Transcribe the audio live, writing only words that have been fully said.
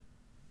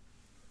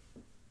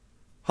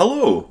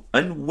Hello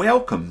and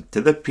welcome to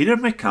the Peter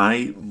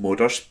Mackay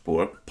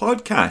Motorsport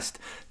Podcast.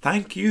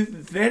 Thank you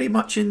very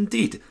much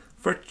indeed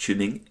for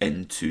tuning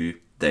into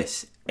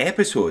this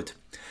episode.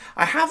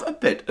 I have a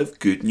bit of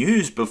good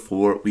news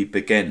before we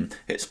begin.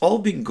 It's all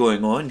been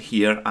going on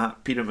here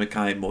at Peter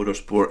Mackay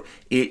Motorsport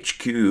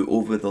HQ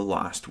over the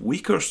last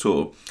week or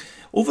so.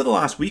 Over the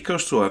last week or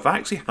so, I've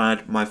actually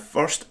had my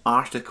first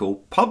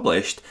article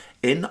published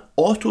in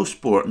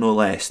Autosport, no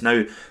less.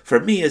 Now, for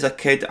me as a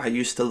kid, I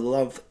used to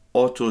love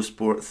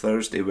Autosport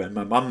Thursday when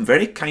my mum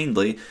very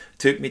kindly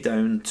took me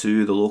down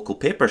to the local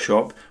paper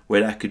shop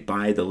where I could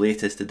buy the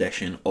latest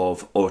edition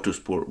of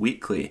Autosport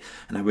Weekly,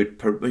 and I would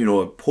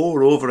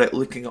pore over it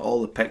looking at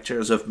all the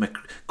pictures of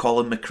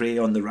Colin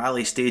McRae on the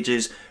rally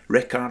stages,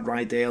 Rickard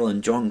Rydell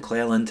and John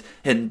Cleland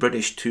in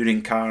British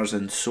touring cars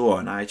and so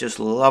on. I just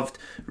loved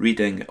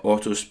reading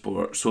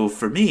Autosport. So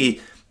for me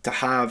to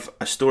have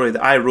a story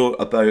that I wrote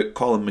about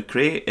Colin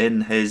McRae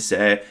in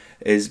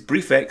his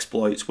brief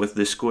exploits with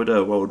the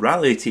Skoda World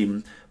Rally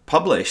Team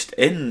published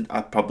in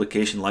a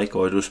publication like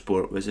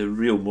Autosport was a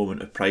real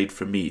moment of pride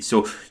for me.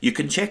 So you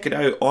can check it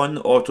out on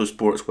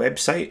Autosport's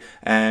website.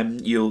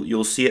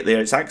 You'll see it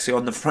there. It's actually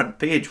on the front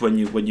page when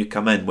you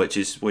come in, which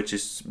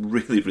is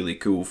really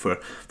cool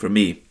for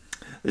me.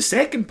 The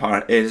second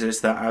part is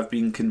that I've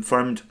been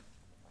confirmed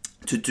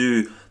to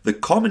do the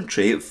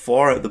commentary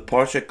for the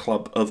Porsche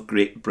Club of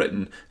Great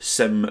Britain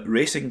Sim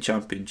Racing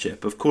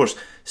Championship. Of course,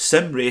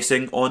 sim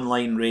racing,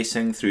 online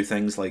racing through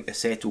things like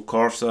Assetto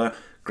Corsa,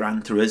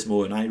 Gran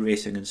Turismo and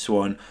iRacing and so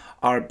on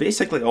are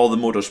basically all the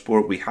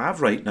motorsport we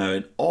have right now,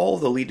 and all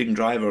the leading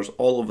drivers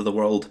all over the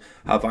world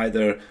have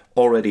either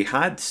already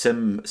had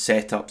sim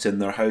setups in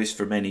their house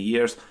for many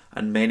years,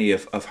 and many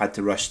have had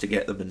to rush to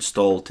get them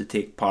installed to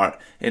take part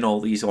in all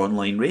these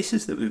online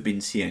races that we've been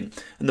seeing.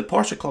 And the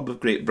Porsche Club of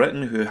Great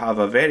Britain, who have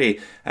a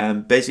very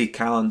busy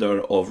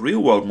calendar of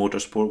real-world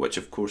motorsport, which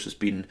of course has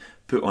been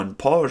put on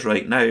pause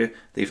right now,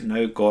 they've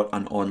now got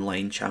an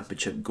online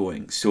championship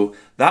going. So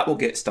that will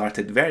get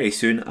started very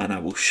soon, and I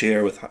will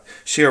share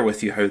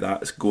with you how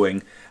that's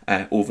going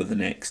over the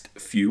next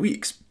few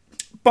weeks.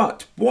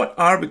 But what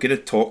are we going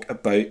to talk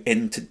about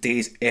in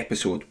today's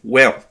episode?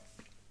 Well,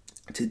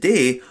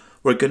 today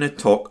we're going to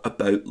talk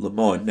about Le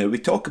Mans. Now, we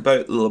talk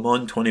about the Le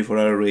Mans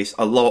 24-hour race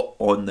a lot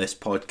on this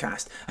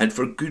podcast, and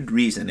for good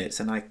reason. It's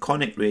an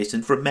iconic race,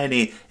 and for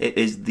many, it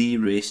is the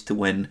race to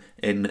win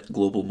in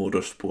global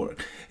motorsport.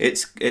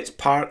 It's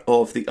part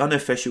of the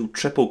unofficial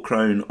Triple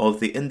Crown of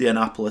the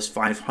Indianapolis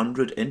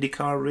 500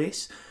 IndyCar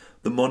race,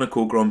 the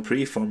Monaco Grand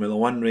Prix Formula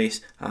 1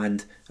 race,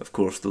 and of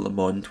course the Le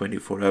Mans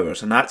 24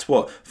 hours. And that's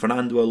what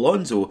Fernando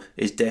Alonso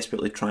is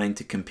desperately trying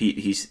to complete.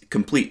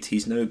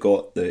 He's now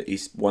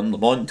he's won Le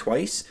Mans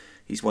twice,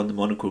 he's won the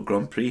Monaco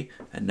Grand Prix,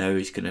 and now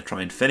he's going to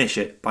try and finish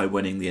it by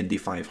winning the Indy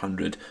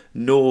 500.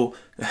 No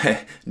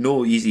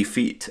easy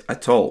feat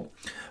at all.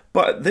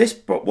 But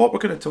what we're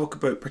going to talk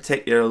about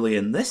particularly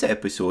in this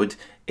episode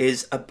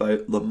is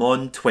about Le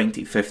Mans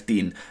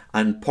 2015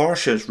 and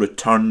Porsche's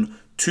return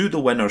to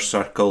the winner's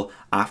circle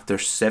after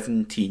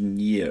 17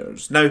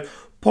 years. Now,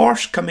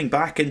 Porsche coming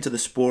back into the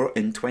sport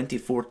in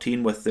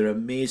 2014 with their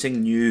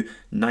amazing new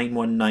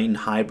 919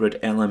 hybrid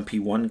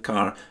LMP1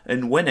 car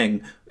and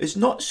winning is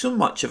not so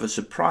much of a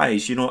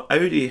surprise. You know,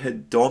 Audi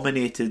had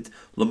dominated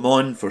Le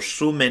Mans for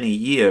so many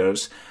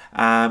years,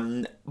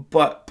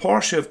 but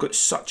Porsche have got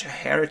such a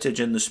heritage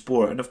in the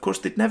sport, and of course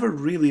they'd never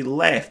really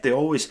left. They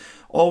always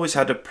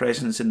had a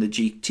presence in the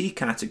GT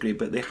category,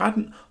 but they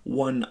hadn't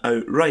won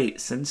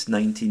outright since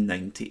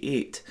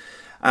 1998.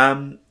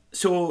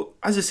 So,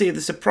 as I say,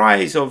 the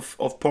surprise of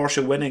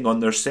Porsche winning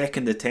on their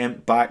second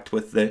attempt backed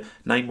with the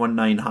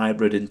 919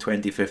 hybrid in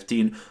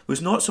 2015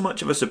 was not so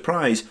much of a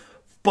surprise,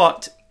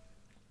 but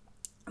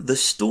the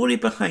story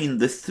behind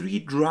the three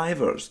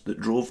drivers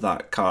that drove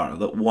that car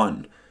that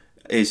won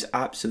is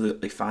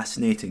absolutely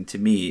fascinating to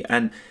me.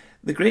 And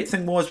the great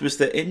thing was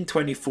that in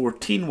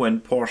 2014 when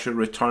Porsche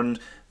returned,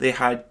 they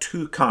had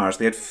two cars.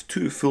 They had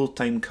two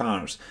full-time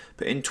cars.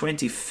 But in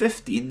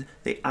 2015,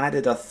 they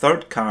added a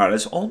third car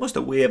as almost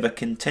a way of a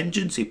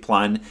contingency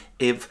plan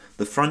if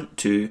the front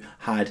two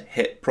had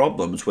hit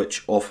problems,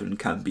 which often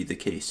can be the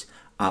case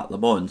at Le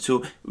Mans.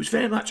 So it was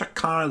very much a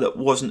car that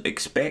wasn't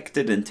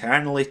expected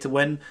internally to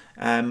win,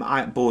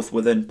 both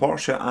within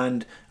Porsche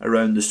and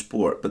around the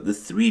sport. But the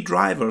three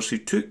drivers who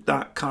took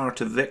that car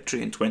to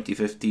victory in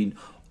 2015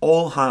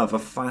 all have a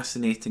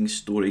fascinating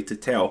story to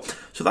tell.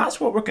 So that's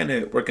what we're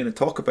gonna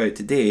talk about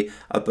today,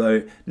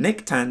 about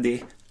Nick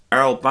Tandy,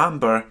 Earl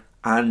Bamber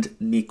and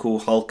Nico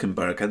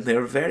Hülkenberg, and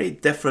their very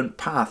different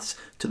paths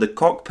to the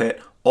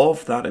cockpit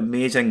of that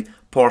amazing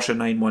Porsche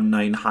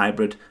 919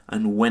 hybrid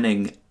and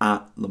winning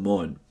at Le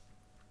Mans.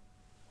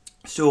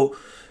 So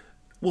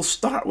we'll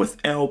start with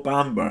Earl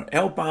Bamber.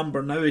 Earl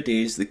Bamber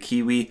nowadays, the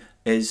Kiwi,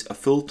 is a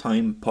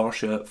full-time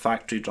Porsche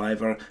factory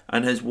driver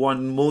and has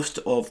won most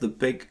of the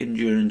big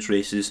endurance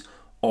races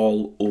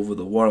all over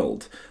the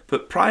world.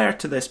 But prior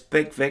to this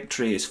big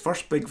victory, his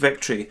first big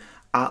victory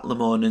at Le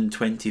Mans in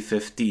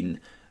 2015,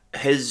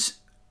 his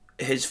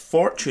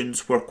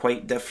fortunes were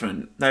quite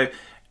different. Now,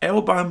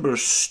 Earl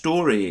Bamber's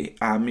story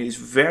is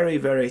very,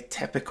 very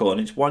typical, and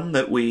it's one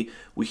that we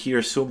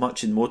hear so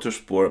much in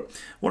motorsport.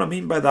 What I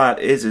mean by that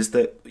is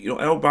that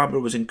Earl Bamber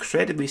was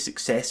incredibly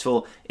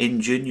successful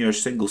in junior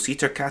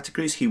single-seater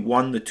categories. He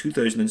won the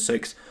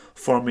 2006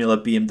 Formula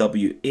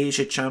BMW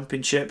Asia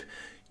Championship.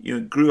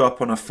 Grew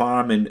up on a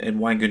farm in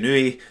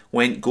Wanganui,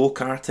 went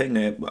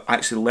go-karting,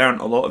 actually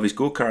learnt a lot of his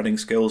go-karting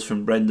skills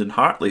from Brendan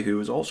Hartley, who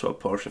was also a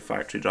Porsche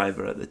factory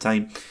driver at the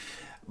time.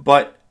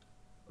 But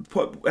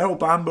Earl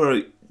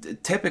Bamber,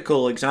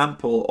 typical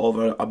example of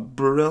a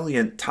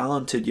brilliant,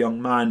 talented young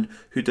man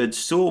who did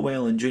so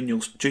well in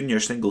junior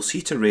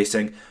single-seater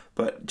racing,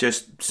 but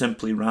just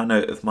simply ran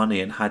out of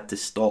money and had to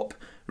stop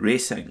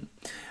racing.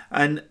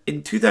 And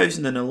in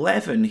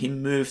 2011, he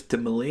moved to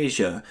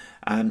Malaysia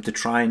to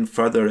try and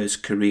further his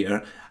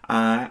career.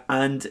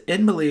 And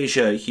in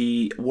Malaysia,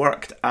 he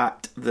worked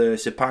at the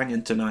Sepang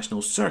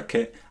International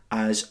Circuit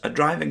as a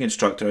driving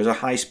instructor, as a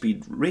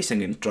high-speed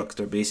racing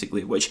instructor,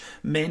 basically, which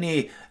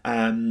many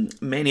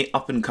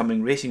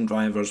up-and-coming racing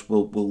drivers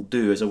will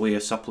do as a way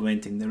of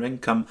supplementing their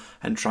income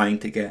and trying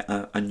to get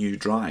a new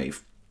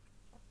drive.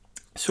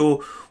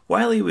 So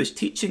while he was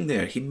teaching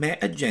there, he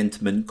met a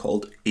gentleman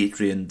called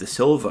Adrian De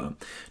Silva.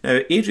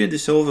 Now, Adrian De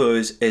Silva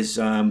is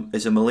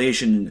a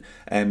Malaysian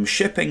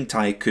shipping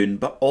tycoon,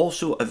 but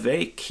also a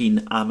very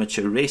keen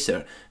amateur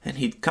racer. And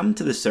he'd come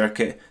to the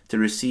circuit to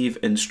receive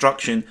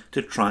instruction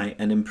to try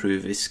and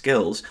improve his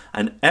skills.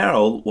 And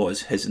Earl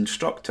was his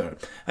instructor.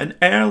 And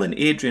Earl and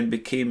Adrian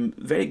became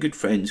very good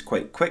friends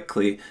quite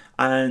quickly.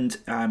 And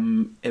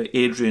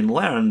Adrian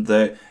learned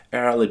that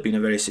Earl had been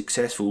a very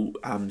successful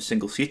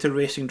single-seater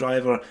racing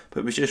driver,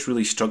 but was just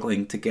really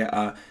struggling to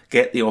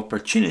get the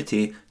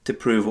opportunity to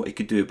prove what he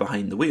could do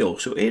behind the wheel.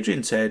 So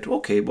Adrian said,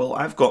 "Okay, well,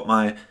 I've got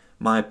my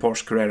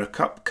Porsche Carrera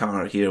Cup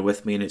car here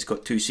with me, and it's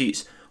got 2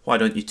 seats. Why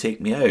don't you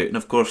take me out?" And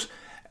of course,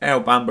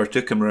 Earl Bamber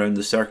took him around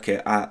the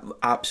circuit at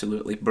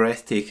absolutely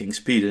breathtaking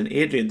speed, and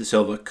Adrian De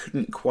Silva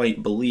couldn't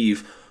quite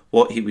believe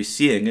what he was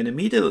seeing, and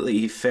immediately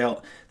he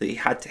felt that he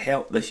had to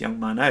help this young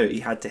man out. He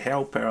had to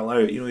help Earl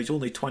out. He's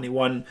only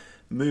 21,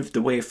 moved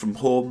away from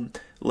home,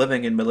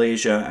 living in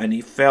Malaysia, and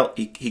he felt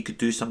he could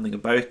do something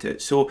about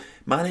it. So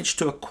managed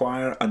to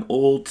acquire an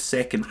old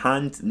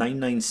second-hand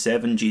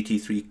 997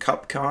 GT3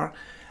 Cup car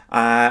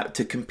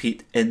to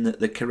compete in the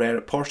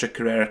Porsche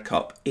Carrera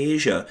Cup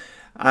Asia.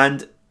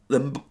 And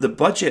the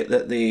budget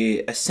that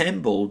they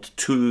assembled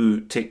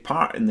to take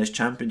part in this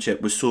championship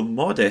was so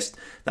modest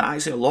that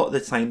actually a lot of the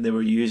time they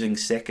were using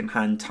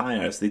second-hand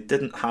tyres. They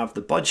didn't have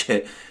the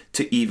budget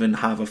to even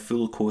have a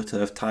full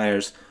quota of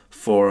tyres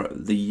for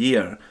the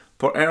year.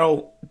 But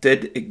Earl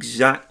did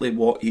exactly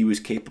what he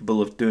was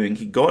capable of doing.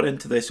 He got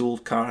into this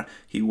old car,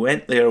 he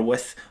went there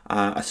with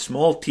a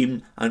small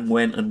team and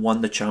went and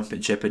won the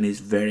championship in his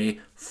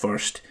very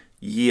first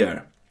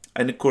year.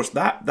 And of course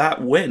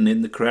that win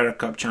in the Carrera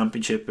Cup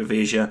Championship of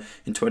Asia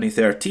in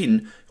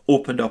 2013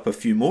 opened up a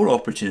few more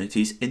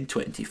opportunities in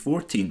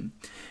 2014.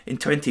 In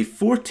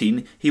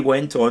 2014, he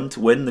went on to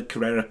win the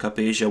Carrera Cup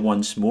Asia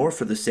once more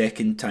for the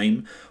second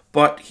time,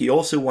 but he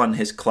also won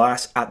his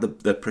class at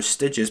the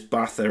prestigious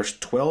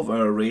Bathurst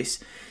 12-hour race.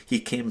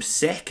 He came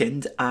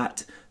second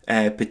at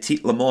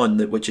Petit Le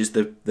Mans, which is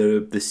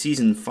the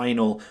season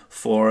final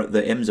for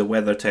the IMSA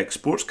WeatherTech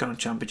Sports Car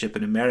Championship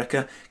in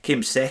America,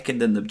 came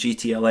second in the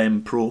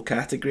GTLM Pro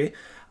category,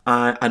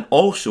 and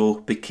also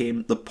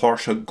became the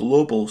Porsche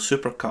Global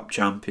Super Cup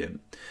champion.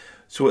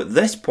 So at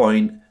this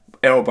point,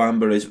 Earl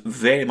Bamber is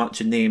very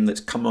much a name that's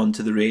come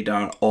onto the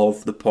radar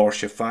of the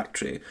Porsche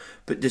factory.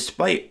 But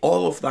despite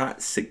all of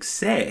that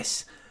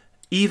success,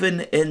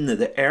 even in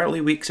the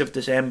early weeks of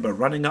December,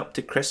 running up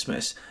to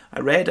Christmas, I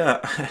read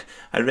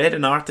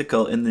an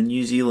article in the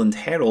New Zealand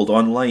Herald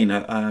online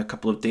a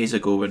couple of days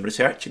ago when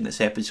researching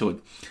this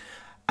episode,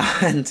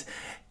 and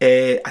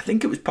I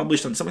think it was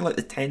published on something like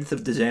the 10th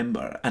of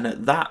December. And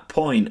at that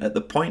point, at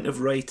the point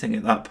of writing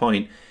at that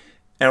point,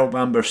 Earl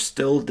Bamber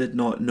still did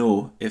not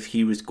know if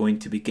he was going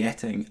to be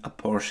getting a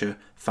Porsche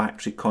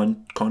factory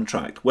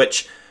contract,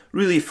 which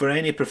really for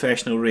any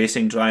professional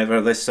racing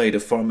driver this side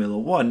of Formula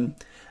 1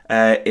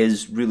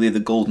 is really the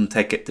golden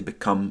ticket to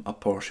become a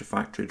Porsche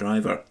factory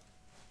driver.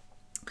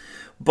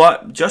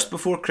 But just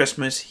before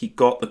Christmas, he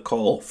got the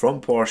call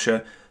from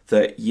Porsche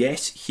that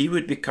yes, he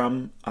would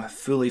become a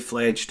fully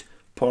fledged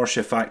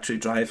Porsche factory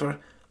driver,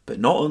 but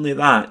not only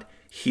that,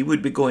 he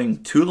would be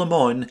going to Le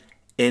Mans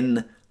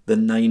in the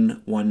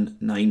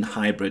 919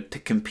 hybrid to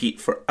compete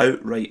for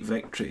outright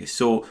victory.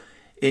 So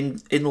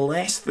in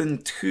less than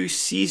 2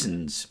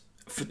 seasons,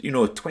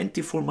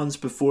 24 months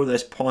before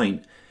this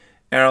point,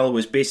 Earl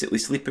was basically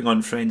sleeping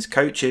on friends'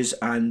 couches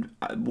and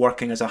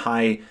working as a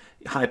high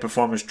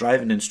performance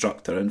driving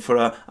instructor. And for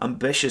an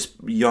ambitious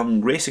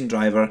young racing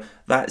driver,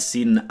 that's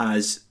seen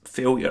as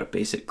failure,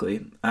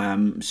 basically.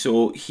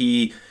 So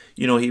he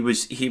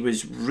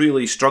was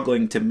really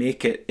struggling to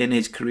make it in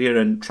his career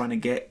and trying to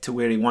get to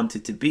where he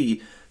wanted to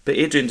be. But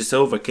Adrian De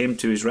Silva came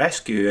to his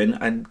rescue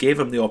and gave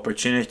him the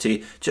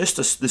opportunity, just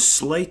the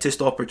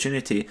slightest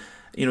opportunity,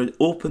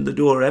 opened the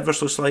door ever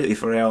so slightly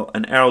for Earl,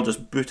 and Earl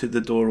just booted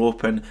the door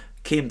open,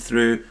 came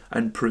through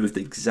and proved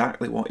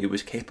exactly what he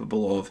was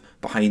capable of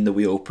behind the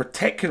wheel,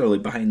 particularly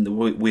behind the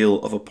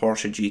wheel of a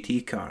Porsche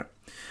GT car.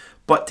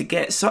 But to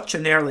get such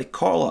an early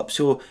call-up,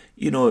 so,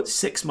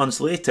 6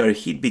 months later,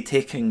 he'd be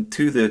taking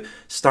to the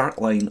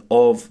start line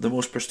of the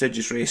most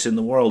prestigious race in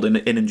the world in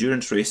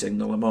endurance racing,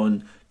 the Le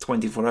Mans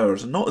 24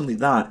 Hours. And not only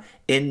that,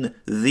 in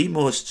the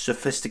most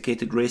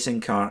sophisticated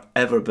racing car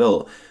ever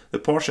built. The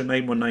Porsche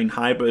 919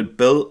 Hybrid,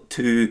 built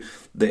to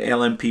the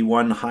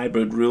LMP1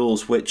 hybrid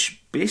rules,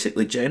 which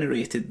basically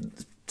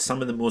generated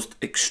some of the most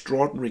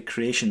extraordinary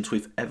creations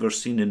we've ever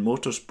seen in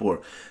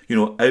motorsport.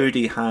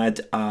 Audi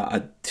had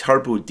a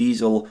turbo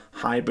diesel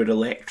hybrid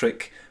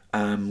electric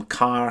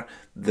car.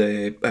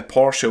 The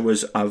Porsche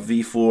was a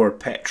V4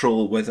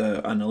 petrol with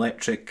an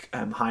electric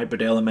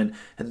hybrid element.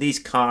 And these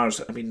cars,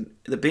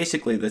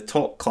 basically the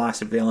top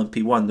class of the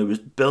LMP1, there was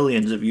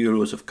billions of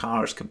euros of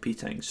cars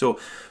competing. So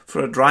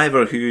for a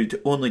driver he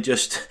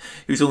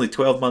was only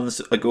 12 months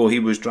ago, he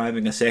was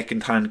driving a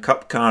second-hand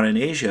cup car in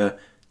Asia,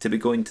 to be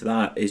going to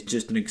that is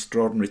just an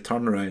extraordinary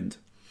turnaround.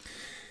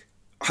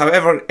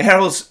 However,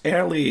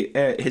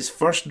 his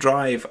first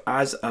drive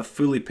as a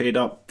fully paid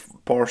up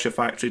Porsche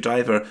factory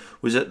driver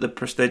was at the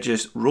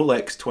prestigious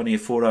Rolex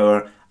 24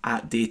 Hour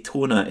at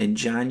Daytona in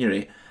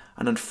January.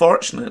 And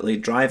unfortunately,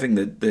 driving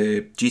the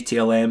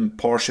GTLM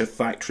Porsche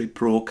Factory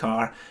Pro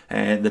car,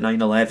 the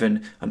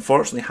 911,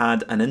 unfortunately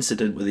had an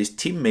incident with his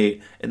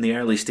teammate in the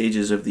early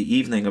stages of the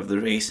evening of the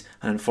race,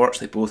 and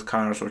unfortunately both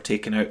cars were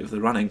taken out of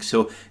the running.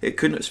 So it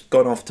couldn't have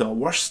gone off to a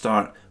worse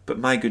start, but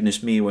my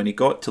goodness me, when he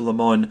got to Le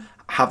Mans,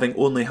 having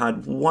only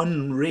had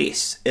one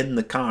race in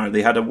the car,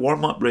 they had a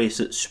warm-up race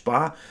at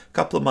Spa a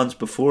couple of months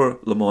before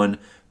Le Mans,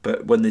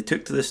 but when they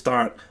took to the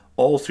start,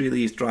 all three of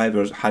these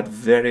drivers had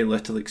very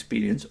little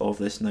experience of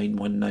this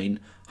 919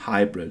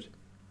 hybrid.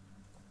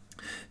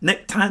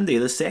 Nick Tandy,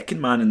 the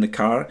second man in the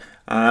car,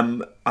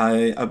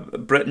 a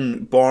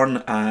Briton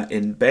born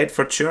in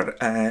Bedfordshire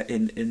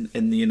in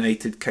the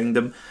United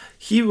Kingdom.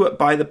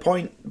 By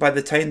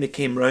the time they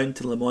came round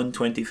to Le Mans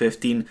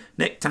 2015,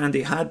 Nick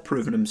Tandy had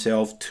proven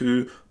himself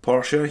to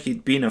Porsche.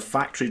 He'd been a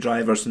factory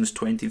driver since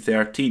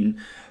 2013,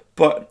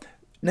 but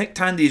Nick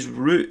Tandy's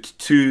route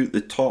to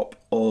the top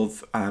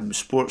of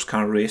sports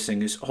car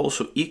racing is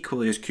also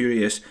equally as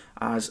curious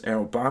as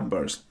Earl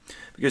Bamber's.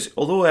 Because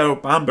although Earl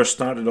Bamber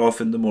started off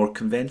in the more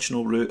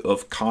conventional route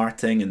of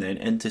karting and then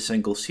into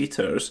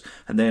single-seaters,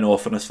 and then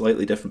off on a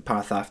slightly different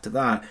path after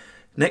that,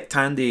 Nick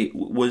Tandy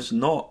was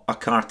not a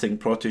karting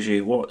protege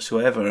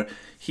whatsoever.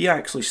 He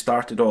actually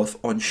started off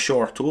on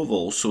short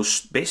ovals, so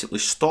basically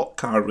stock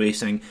car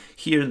racing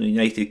here in the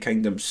United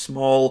Kingdom.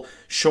 Small,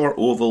 short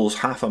ovals,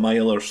 half a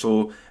mile or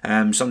so,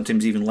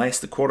 sometimes even less,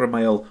 the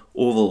quarter-mile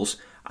ovals.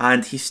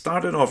 And he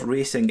started off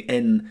racing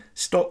in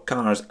stock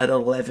cars at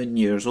 11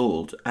 years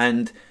old.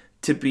 And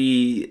to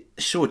be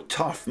so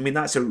tough,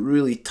 that's a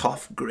really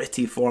tough,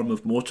 gritty form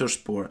of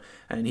motorsport,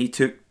 and he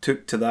took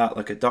to that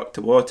like a duck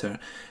to water.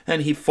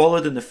 And he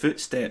followed in the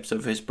footsteps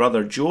of his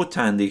brother Joe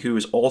Tandy, who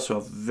was also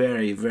a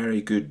very, very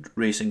good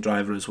racing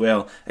driver as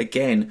well,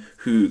 again,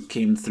 who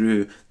came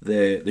through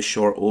the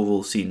short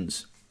oval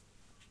scenes.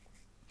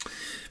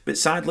 But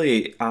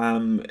sadly,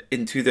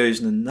 in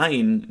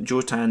 2009,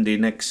 Joe Tandy,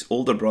 Nick's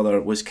older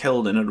brother, was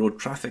killed in a road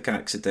traffic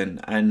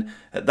accident, and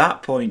at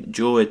that point,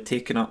 Joe had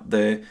taken up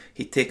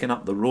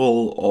the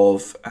role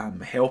of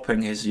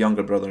helping his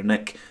younger brother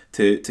Nick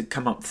to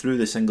come up through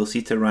the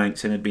single-seater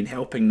ranks, and had been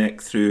helping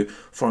Nick through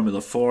Formula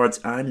Fords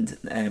and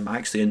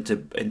actually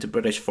into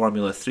British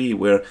Formula 3,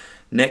 where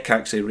Nick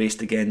actually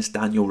raced against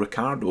Daniel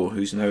Ricciardo,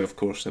 who's now, of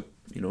course, a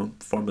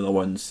Formula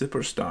 1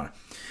 superstar.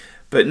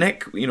 But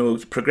Nick,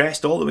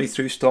 progressed all the way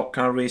through stock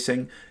car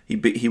racing.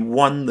 He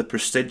won the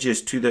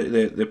prestigious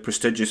the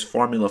prestigious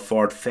Formula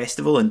Ford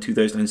Festival in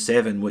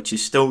 2007, which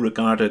is still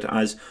regarded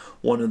as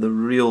one of the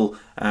real,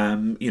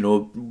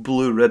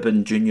 blue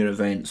ribbon junior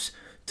events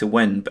to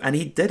win. And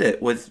he did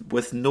it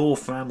with no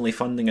family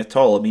funding at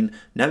all.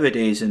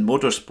 Nowadays in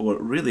motorsport,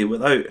 really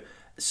without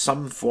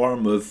some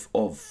form of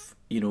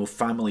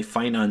family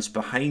finance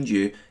behind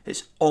you,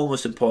 it's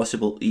almost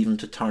impossible even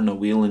to turn a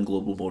wheel in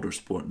global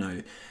motorsport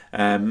now.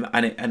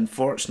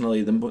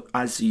 Unfortunately,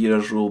 as the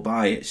years roll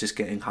by, it's just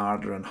getting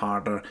harder and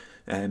harder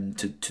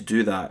to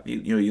do that.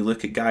 You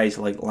look at guys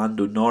like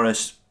Lando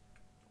Norris,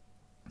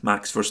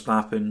 Max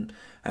Verstappen,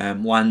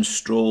 Lance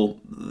Stroll.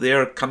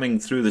 They're coming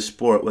through the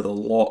sport with a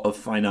lot of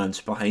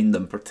finance behind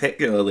them,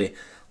 particularly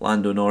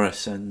Lando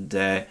Norris and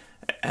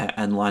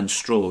Lance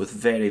Stroll, with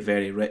very,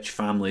 very rich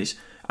families.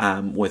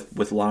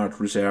 With large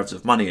reserves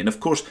of money. And of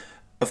course,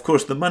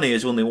 the money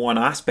is only one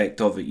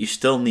aspect of it. You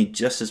still need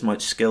just as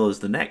much skill as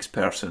the next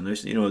person.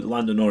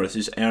 Lando Norris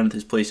has earned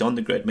his place on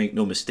the grid, make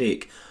no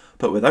mistake.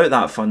 But without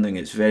that funding,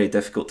 it's very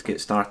difficult to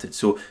get started.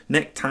 So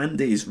Nick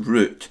Tandy's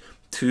route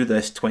to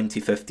this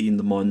 2015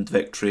 Le Mans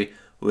victory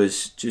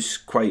was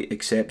just quite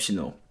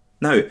exceptional.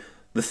 Now,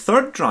 the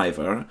third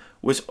driver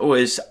was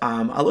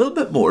a little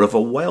bit more of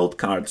a wild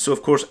card. So,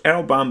 of course,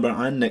 Earl Bamber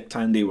and Nick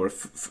Tandy were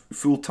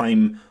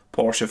full-time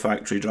Porsche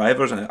factory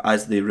drivers,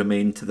 as they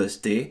remain to this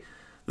day.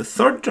 The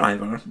third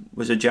driver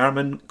was a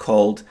German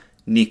called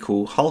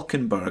Nico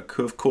Hülkenberg,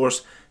 who of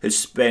course has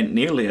spent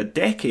nearly a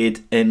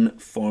decade in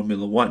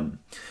Formula One.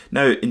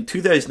 Now, in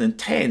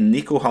 2010,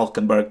 Nico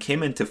Hülkenberg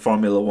came into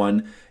Formula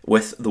One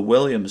with the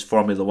Williams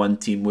Formula One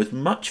team with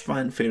much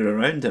fanfare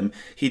around him.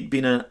 He'd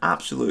been an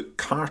absolute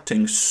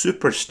karting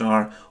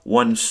superstar,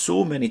 won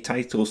so many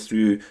titles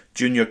through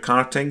junior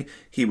karting.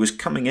 He was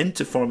coming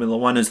into Formula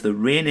One as the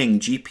reigning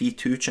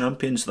GP2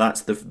 champion, so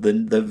that's the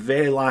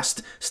very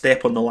last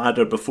step on the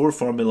ladder before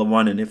Formula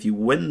One, and if you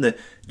win the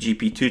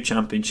GP2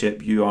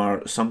 championship, you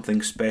are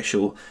something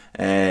special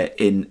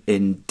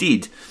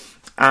indeed.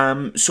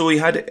 So he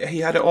had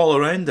it all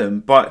around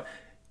him, but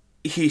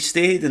he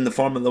stayed in the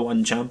Formula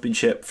One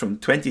Championship from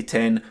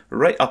 2010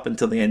 right up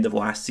until the end of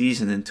last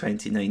season in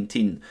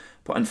 2019.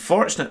 But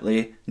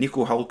unfortunately,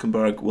 Nico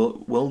Hülkenberg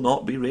will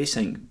not be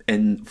racing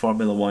in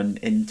Formula One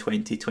in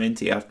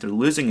 2020 after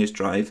losing his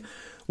drive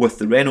with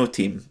the Renault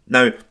team.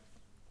 Now,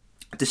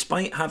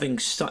 despite having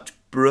such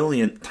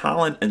brilliant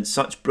talent and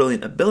such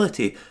brilliant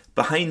ability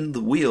behind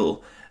the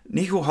wheel,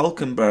 Nico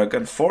Hülkenberg,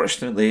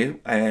 unfortunately,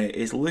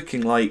 is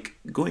looking like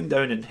going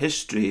down in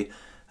history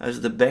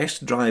as the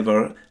best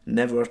driver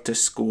never to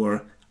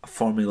score a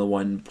Formula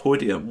One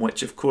podium,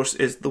 which of course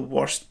is the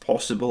worst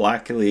possible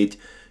accolade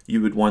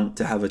you would want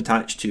to have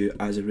attached to you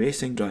as a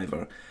racing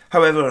driver.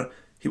 However,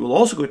 he will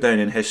also go down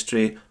in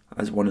history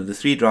as one of the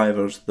 3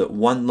 drivers that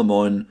won Le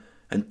Mans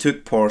and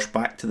took Porsche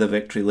back to the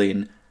victory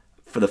lane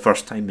for the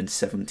first time in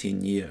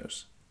 17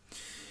 years.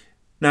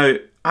 Now,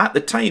 at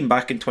the time,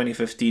 back in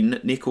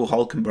 2015, Nico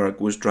Hülkenberg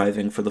was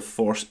driving for the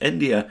Force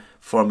India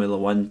Formula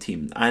One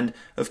team. And,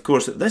 of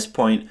course, at this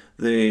point,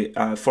 the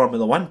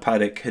Formula One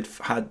paddock had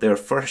had their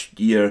first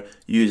year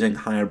using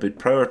hybrid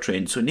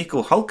powertrain. So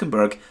Nico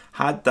Hülkenberg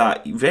had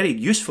that very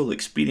useful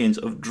experience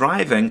of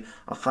driving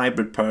a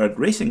hybrid-powered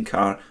racing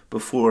car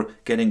before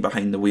getting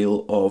behind the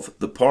wheel of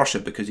the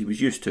Porsche, because he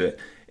was used to it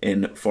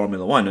in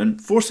Formula One.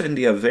 And Force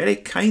India very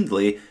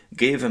kindly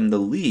gave him the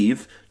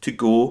leave to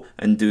go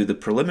and do the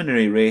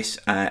preliminary race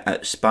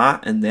at Spa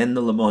and then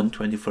the Le Mans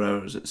 24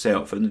 Hours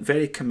itself. And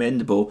very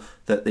commendable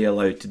that they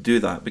allowed to do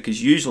that,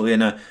 because usually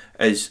in a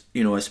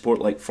sport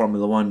like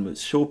Formula One, with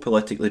so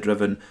politically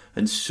driven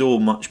and so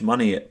much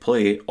money at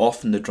play,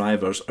 often the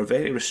drivers are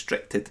very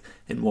restricted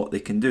in what they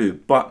can do.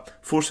 But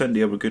Force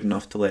India were good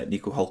enough to let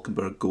Nico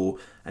Hülkenberg go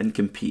and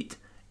compete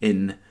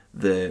in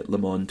the Le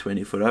Mans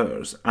 24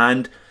 Hours.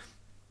 And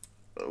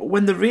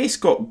when the race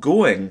got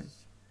going,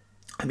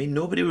 I mean,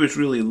 nobody was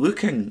really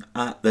looking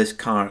at this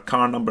car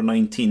number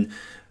 19.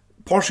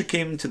 Porsche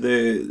came to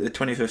the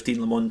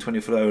 2015 Le Mans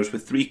 24 Hours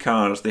with 3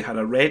 cars. They had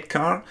a red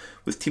car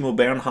with Timo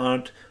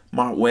Bernhard,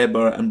 Mark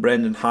Webber and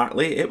Brendan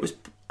Hartley. It was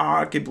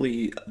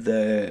arguably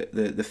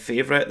the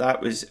favourite.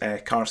 That was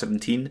car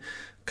 17.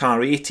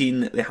 Car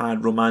 18, they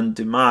had Romain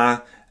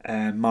Dumas,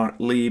 Mark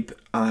Lieb,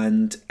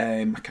 and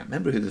I can't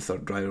remember who the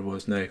third driver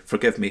was now.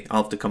 Forgive me,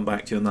 I'll have to come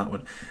back to you on that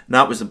one. And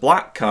that was the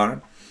black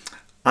car.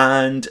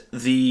 And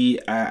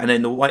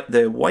then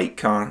the white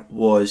car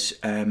was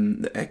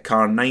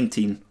car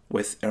 19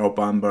 with Earl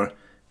Bamber,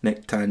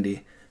 Nick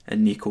Tandy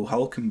and Nico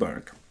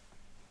Hülkenberg.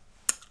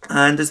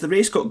 And as the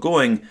race got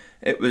going,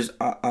 it was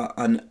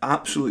an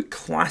absolute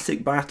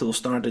classic battle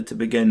started to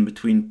begin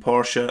between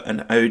Porsche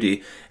and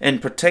Audi. In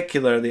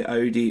particular, the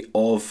Audi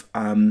of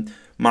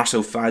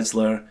Marcel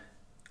Fazler,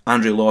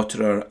 André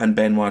Lotterer and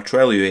Benoit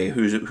Treluyer,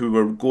 who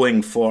were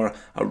going for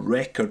a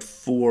record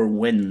 4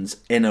 wins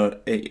in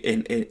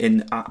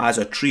as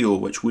a trio,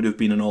 which would have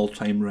been an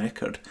all-time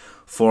record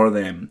for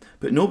them.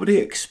 But nobody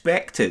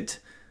expected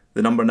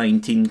the number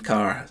 19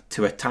 car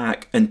to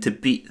attack and to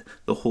beat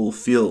the whole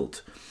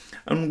field.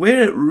 And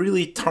where it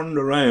really turned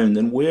around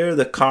and where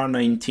the car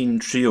 19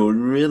 trio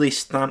really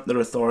stamped their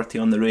authority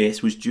on the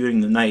race was during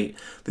the night.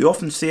 They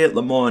often say at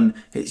Le Mans,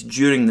 it's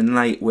during the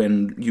night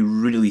when you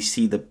really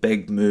see the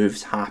big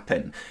moves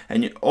happen.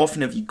 And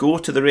often if you go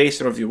to the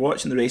race or if you're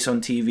watching the race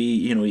on TV,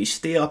 you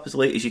stay up as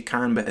late as you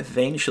can, but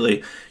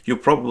eventually you'll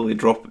probably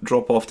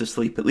drop off to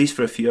sleep, at least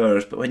for a few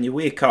hours. But when you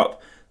wake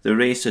up, the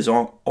race is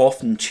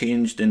often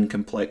changed in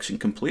complexion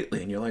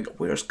completely, and you're like,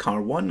 where's car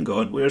 1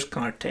 gone? Where's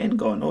car 10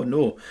 gone? Oh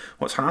no,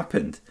 what's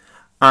happened?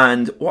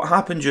 And what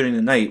happened during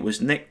the night was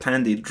Nick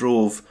Tandy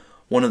drove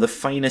one of the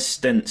finest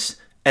stints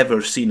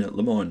ever seen at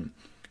Le Mans.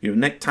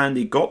 Nick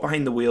Tandy got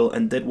behind the wheel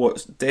and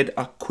did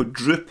a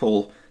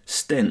quadruple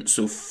stint,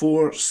 so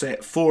four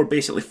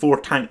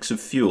tanks of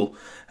fuel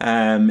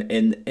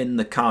in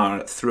the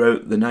car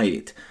throughout the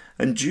night.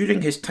 And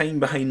during his time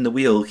behind the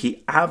wheel,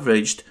 he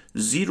averaged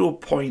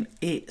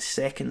 0.8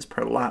 seconds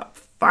per lap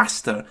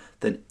faster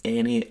than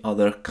any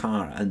other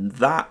car. And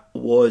that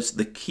was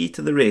the key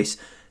to the race.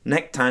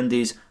 Nick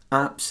Tandy's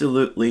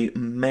absolutely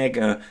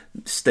mega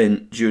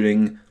stint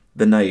during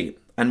the night.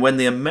 And when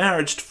they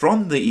emerged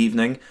from the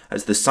evening,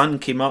 as the sun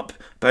came up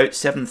about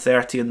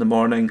 7:30 in the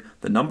morning,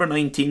 the number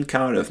 19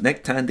 car of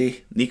Nick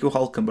Tandy, Nico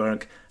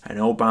Hülkenberg and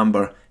Earl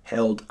Bamber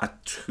held a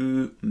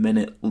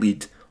 2-minute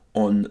lead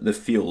on the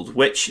field,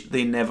 which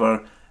they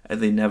never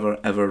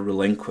ever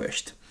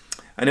relinquished.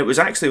 And it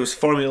was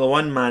Formula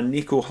One man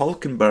Nico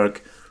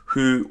Hülkenberg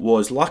who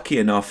was lucky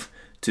enough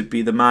to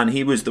be the man.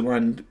 He was the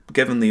one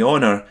given the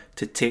honour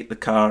to take the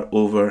car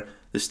over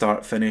the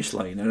start-finish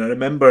line. And I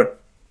remember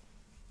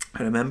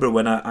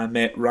when I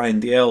met Ryan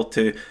Dale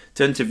to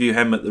interview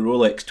him at the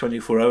Rolex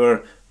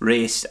 24-hour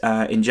race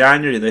in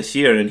January this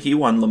year, and he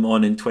won Le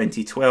Mans in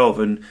 2012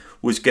 and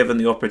was given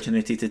the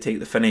opportunity to take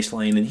the finish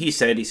line. And he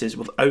says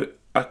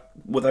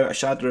without a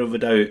shadow of a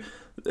doubt,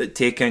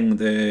 taking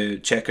the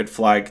checkered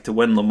flag to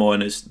win Le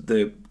Mans is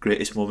the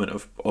greatest moment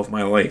of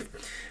my life.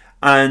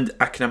 And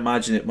I can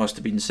imagine it must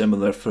have been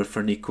similar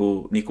for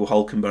Nico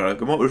Hülkenberg.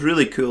 And what was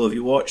really cool, if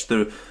you watch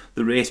the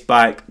race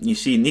back, you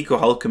see Nico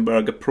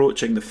Hülkenberg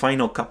approaching the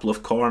final couple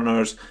of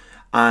corners,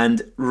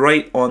 and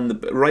right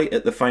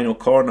at the final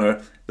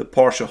corner, the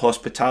Porsche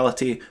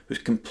hospitality was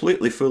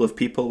completely full of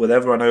people with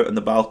everyone out on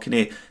the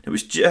balcony. It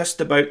was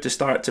just about to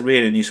start to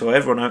rain, and you saw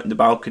everyone out on the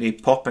balcony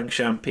popping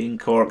champagne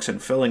corks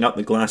and filling up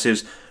the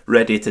glasses,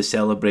 ready to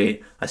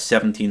celebrate a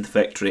 17th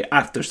victory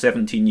after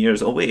 17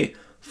 years away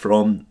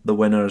from the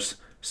winner's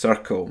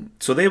circle.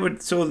 So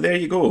there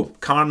you go.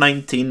 Car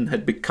 19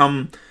 had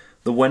become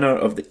the winner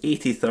of the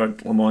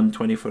 83rd Le Mans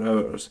 24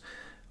 Hours.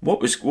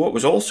 What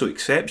was also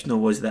exceptional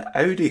was that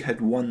Audi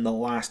had won the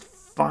last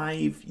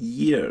 5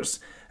 years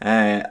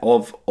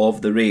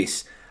of the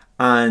race,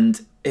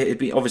 and it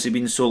had obviously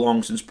been so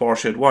long since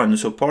Porsche had won.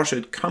 So Porsche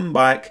had come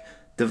back,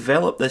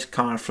 developed this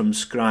car from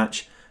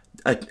scratch,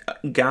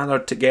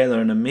 gathered together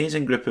an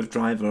amazing group of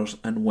drivers,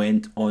 and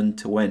went on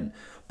to win.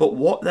 But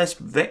what this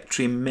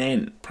victory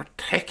meant,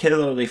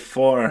 particularly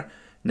for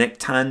Nick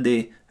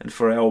Tandy and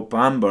for El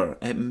Bamber,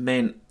 it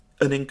meant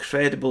an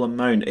incredible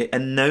amount. It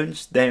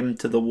announced them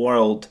to the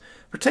world,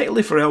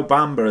 particularly for El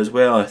Bamber as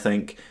well, I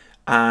think,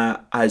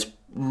 as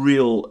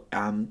real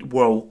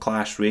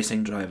world-class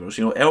racing drivers.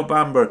 You know, El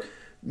Bamber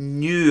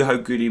knew how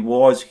good he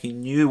was, he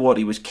knew what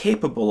he was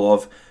capable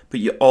of, but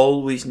you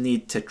always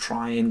need to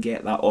try and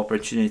get that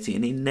opportunity,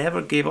 and he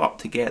never gave up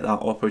to get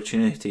that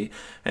opportunity.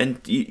 And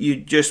you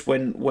just,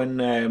 when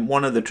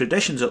one of the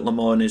traditions at Le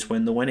Mans is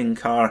when the winning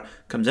car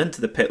comes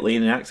into the pit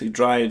lane and actually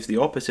drives the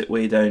opposite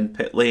way down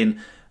pit lane,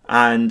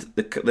 and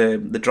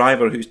the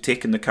driver who's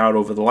taken the car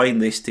over the line,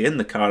 they stay in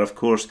the car, of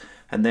course,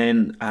 and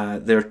then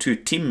their two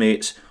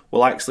teammates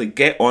will actually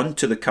get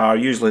onto the car.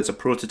 Usually it's a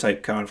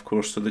prototype car, of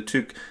course, so the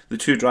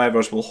two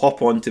drivers will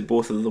hop onto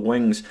both of the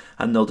wings,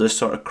 and they'll just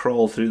sort of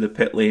crawl through the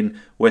pit lane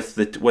with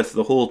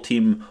the whole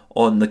team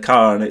on the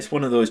car. And it's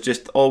one of those,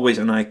 just always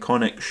an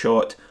iconic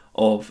shot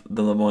of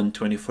the Le Mans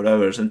 24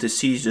 Hours, and to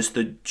see just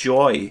the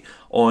joy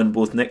on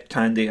both Nick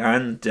Tandy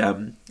and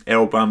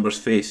Earl Bamber's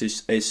face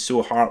is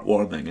so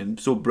heartwarming and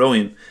so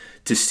brilliant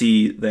to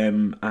see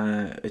them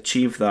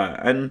achieve that.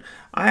 And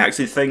I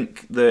actually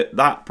think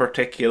that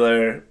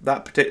particular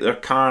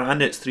car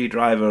and its three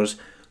drivers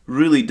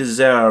really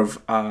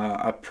deserve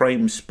a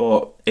prime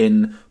spot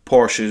in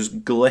Porsche's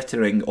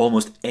glittering,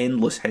 almost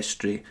endless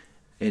history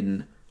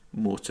in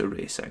motor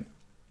racing.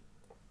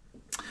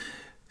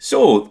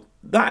 So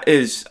that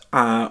is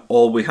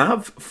all we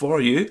have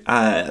for you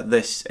for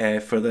this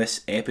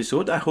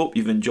episode. I hope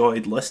you've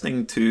enjoyed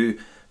listening to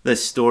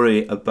this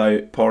story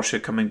about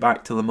Porsche coming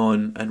back to Le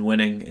Mans and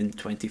winning in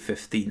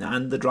 2015,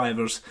 and the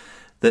drivers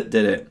that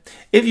did it.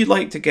 If you'd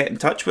like to get in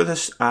touch with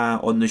us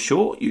on the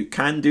show, you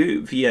can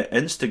do via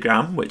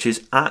Instagram, which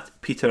is at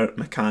Peter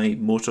Mackay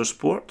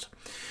Motorsport.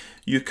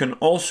 You can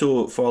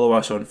also follow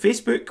us on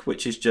Facebook,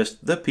 which is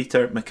just the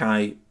Peter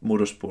Mackay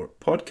Motorsport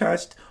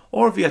Podcast,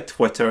 or via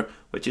Twitter,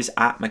 which is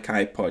at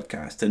Mackay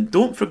Podcast. And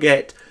don't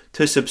forget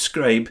to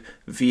subscribe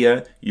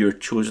via your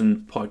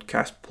chosen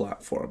podcast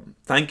platform.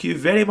 Thank you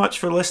very much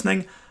for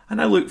listening,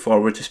 and I look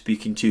forward to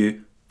speaking to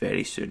you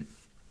very soon.